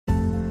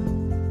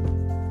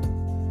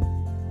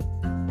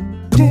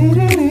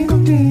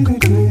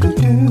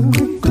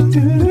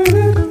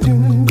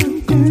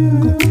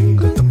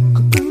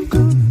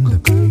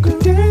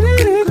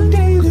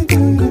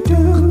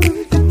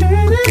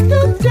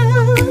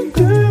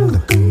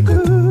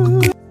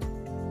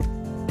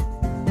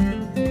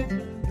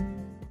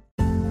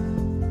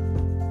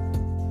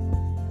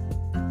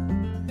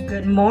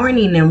Good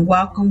morning and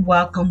welcome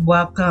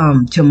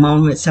to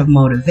Moments of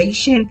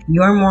Motivation,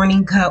 your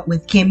morning cup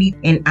with Kimmy,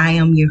 and I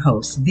am your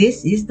host.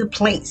 This is the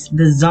place,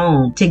 the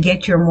zone, to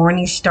get your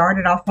morning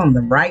started off on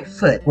the right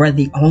foot, where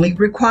the only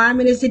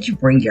requirement is that you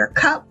bring your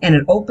cup and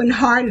an open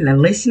heart and a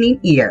listening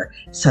ear,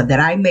 so that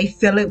I may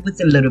fill it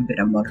with a little bit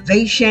of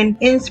motivation,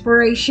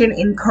 inspiration,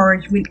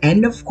 encouragement,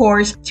 and of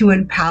course, to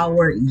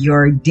empower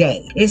your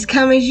day. It's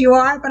come as you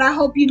are, but I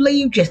hope you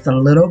leave just a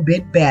little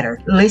bit better.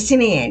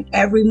 Listen in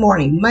every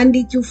morning,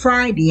 Monday through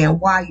Friday, and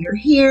while you're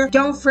here,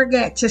 don't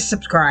forget to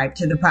subscribe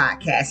to the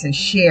podcast and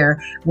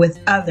share with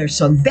others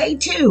so they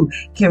too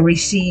can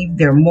receive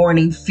their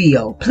morning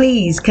feel.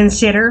 Please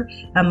consider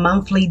a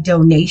monthly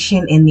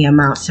donation in the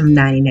amounts of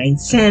 99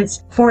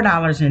 cents,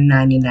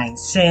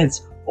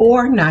 $4.99,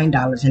 or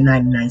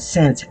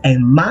 $9.99 a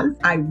month.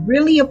 I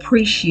really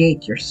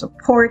appreciate your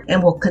support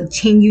and will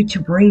continue to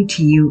bring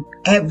to you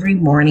every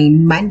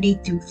morning, Monday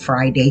through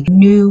Friday,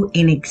 new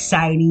and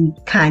exciting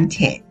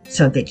content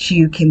so that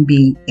you can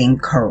be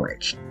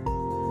encouraged.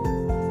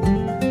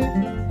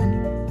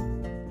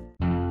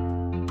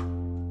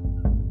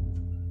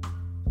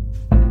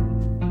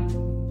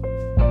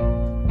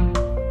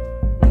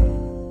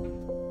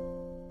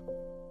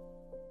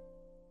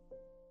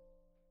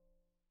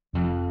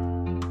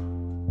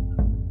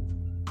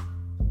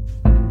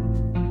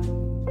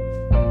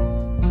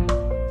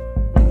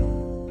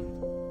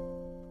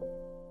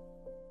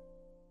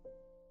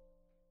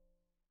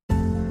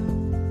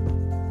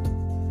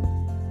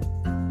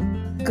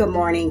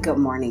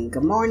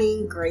 Good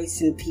morning.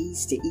 Grace and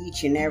peace to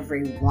each and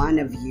every one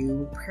of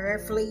you.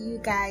 Prayerfully, you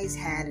guys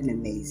had an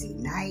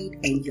amazing night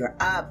and you're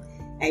up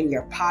and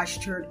you're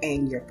postured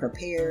and you're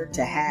prepared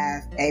to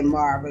have a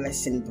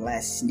marvelous and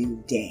blessed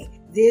new day.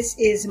 This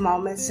is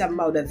Moments of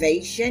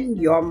Motivation,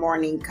 your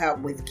morning cup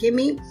with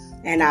Kimmy,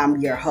 and I'm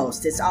your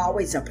host. It's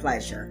always a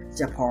pleasure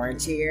to pour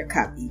into your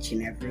cup each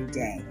and every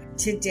day.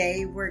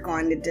 Today, we're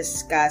going to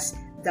discuss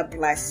the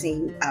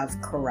blessing of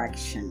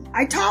correction.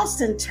 I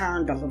tossed and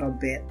turned a little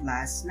bit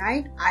last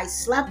night. I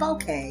slept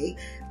okay,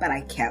 but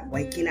I kept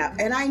waking up,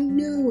 and I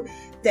knew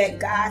that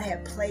God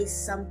had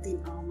placed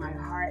something on my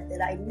heart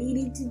that I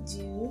needed to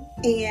do,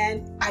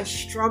 and I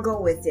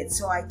struggle with it.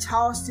 So I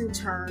tossed and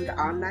turned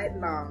all night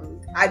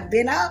long. I've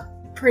been up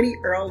pretty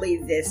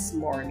early this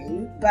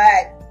morning,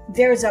 but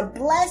there's a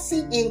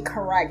blessing in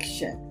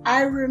correction.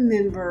 I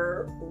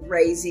remember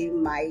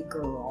raising my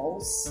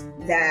girls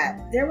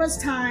that there was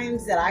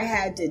times that I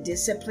had to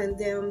discipline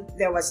them.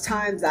 There was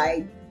times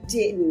I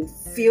didn't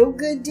feel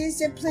good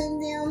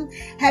disciplining them.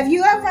 Have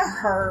you ever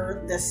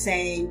heard the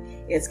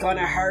saying, it's going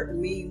to hurt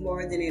me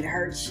more than it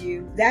hurts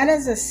you? That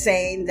is a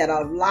saying that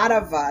a lot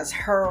of us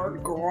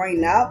heard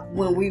growing up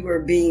when we were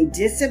being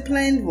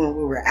disciplined, when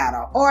we were out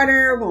of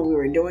order, when we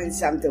were doing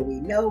something we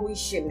know we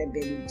shouldn't have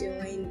been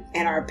doing,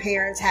 and our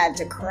parents had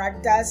to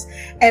correct us.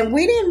 And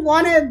we didn't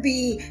want to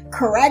be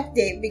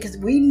corrected because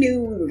we knew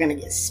we were going to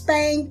get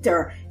spanked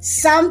or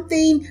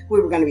something. We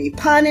were going to be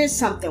punished.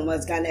 Something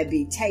was going to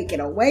be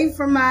taken away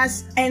from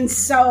us. And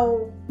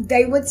so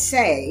they would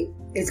say,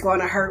 it's going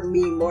to hurt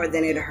me more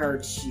than it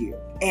hurts you.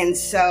 And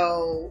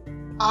so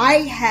I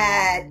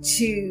had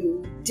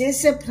to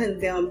discipline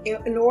them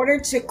in order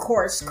to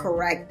course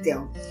correct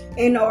them,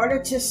 in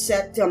order to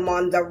set them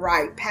on the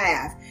right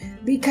path.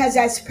 Because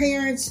as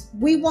parents,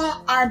 we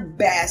want our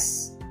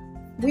best.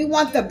 We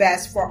want the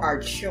best for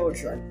our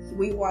children.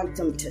 We want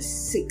them to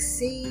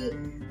succeed.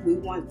 We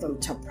want them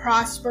to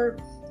prosper.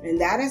 And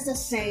that is the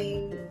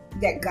same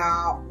that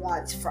God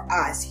wants for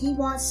us. He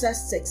wants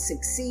us to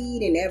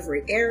succeed in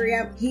every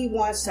area. He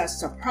wants us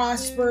to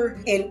prosper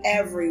in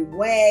every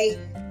way.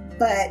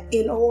 But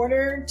in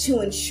order to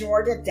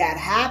ensure that that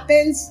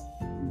happens,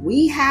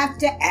 we have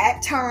to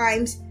at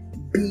times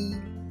be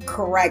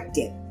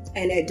corrected.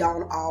 And it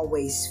don't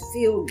always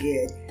feel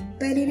good,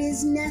 but it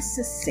is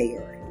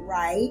necessary,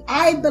 right?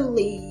 I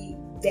believe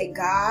that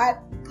God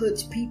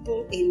puts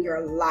people in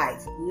your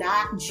life,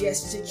 not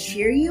just to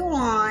cheer you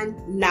on,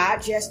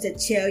 not just to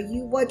tell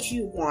you what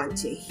you want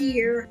to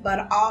hear,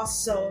 but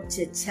also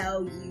to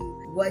tell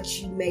you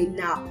what you may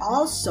not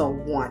also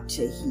want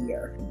to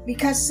hear.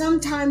 Because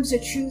sometimes the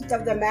truth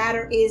of the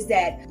matter is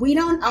that we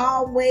don't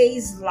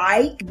always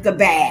like the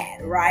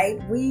bad, right?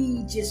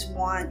 We just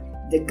want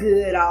the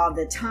good all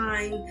the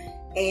time.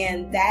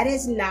 And that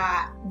is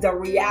not the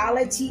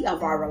reality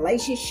of our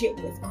relationship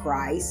with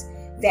Christ,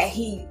 that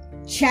He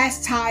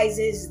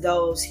chastises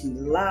those He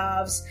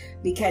loves,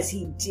 because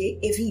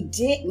if He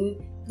didn't,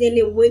 then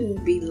it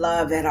wouldn't be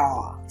love at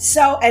all.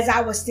 So as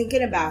I was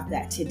thinking about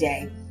that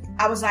today,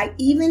 I was like,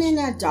 even in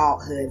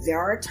adulthood, there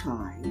are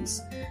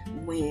times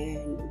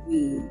when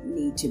we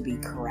need to be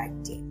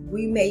corrected.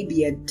 We may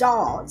be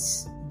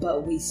adults,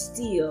 but we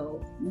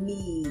still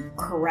need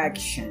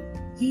correction.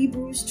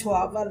 Hebrews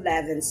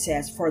 12:11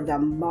 says, "For the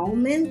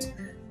moment,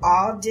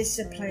 all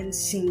discipline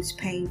seems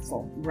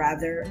painful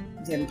rather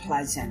than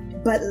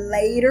pleasant, but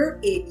later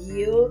it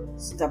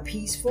yields the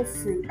peaceful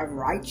fruit of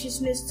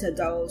righteousness to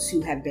those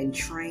who have been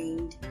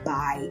trained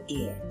by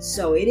it."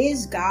 So it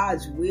is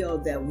God's will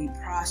that we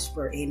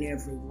prosper in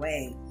every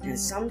way. And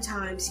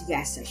sometimes He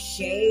has to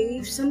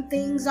shave some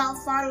things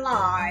off our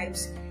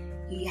lives.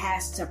 He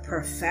has to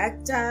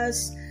perfect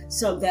us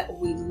so that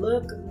we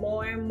look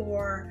more and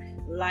more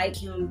like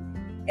Him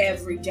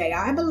every day.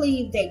 I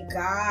believe that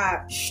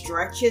God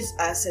stretches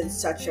us in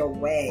such a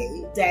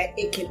way that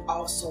it can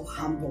also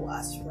humble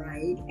us,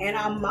 right? And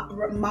I'm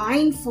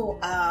mindful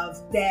of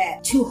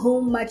that, to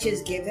whom much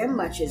is given,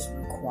 much is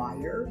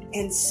required.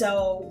 And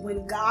so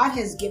when God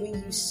has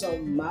given you so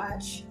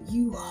much,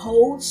 you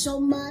hold so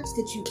much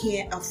that you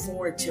can't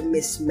afford to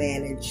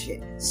mismanage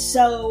it.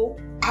 So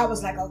I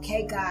was like,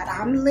 okay, God,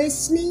 I'm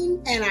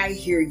listening and I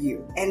hear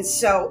you. And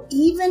so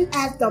even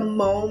at the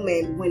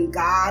moment when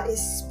God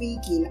is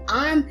speaking,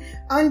 I'm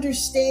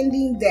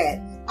understanding that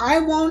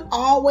I won't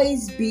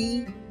always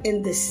be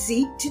in the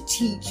seat to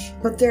teach,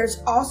 but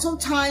there's also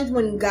times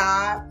when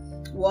God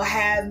will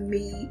have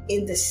me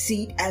in the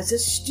seat as a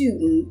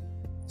student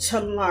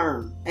to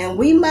learn. And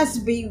we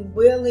must be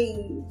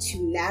willing to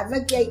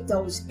navigate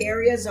those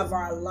areas of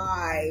our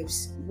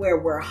lives where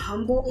we're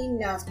humble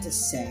enough to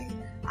say,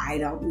 I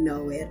don't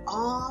know it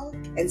all.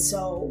 And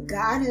so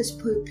God has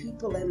put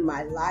people in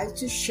my life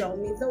to show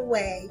me the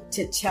way,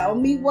 to tell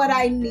me what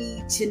I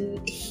need to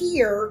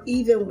hear,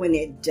 even when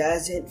it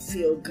doesn't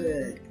feel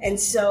good. And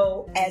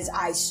so as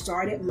I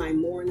started my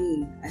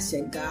morning, I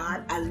said,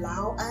 God,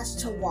 allow us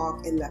to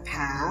walk in the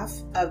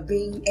path of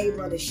being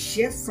able to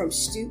shift from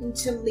student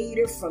to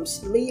leader, from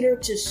leader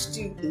to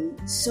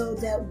student, so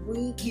that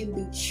we can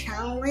be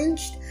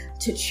challenged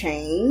to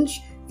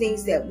change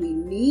things that we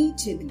need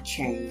to be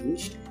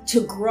changed,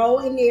 to grow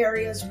in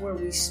areas where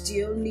we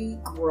still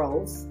need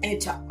growth, and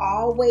to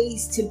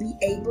always to be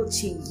able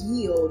to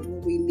yield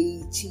when we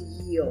need to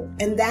yield.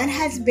 And that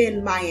has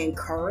been my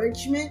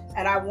encouragement,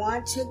 and I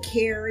want to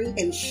carry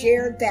and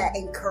share that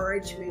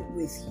encouragement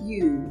with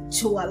you,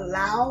 to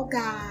allow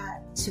God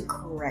to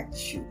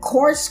correct you.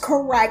 Course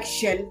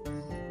correction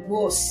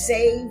will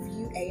save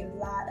you a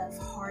lot of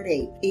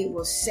heartache. It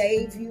will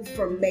save you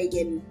from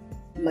making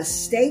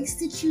mistakes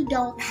that you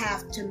don't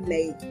have to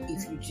make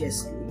if you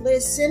just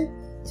listen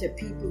to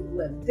people who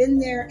have been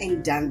there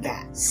and done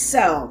that.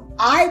 So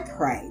I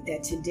pray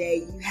that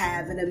today you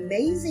have an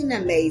amazing,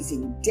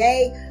 amazing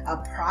day, a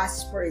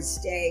prosperous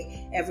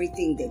day.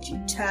 Everything that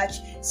you touch,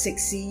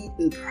 succeed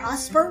and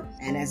prosper.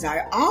 And as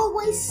I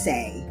always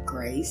say,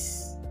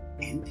 grace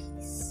and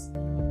peace.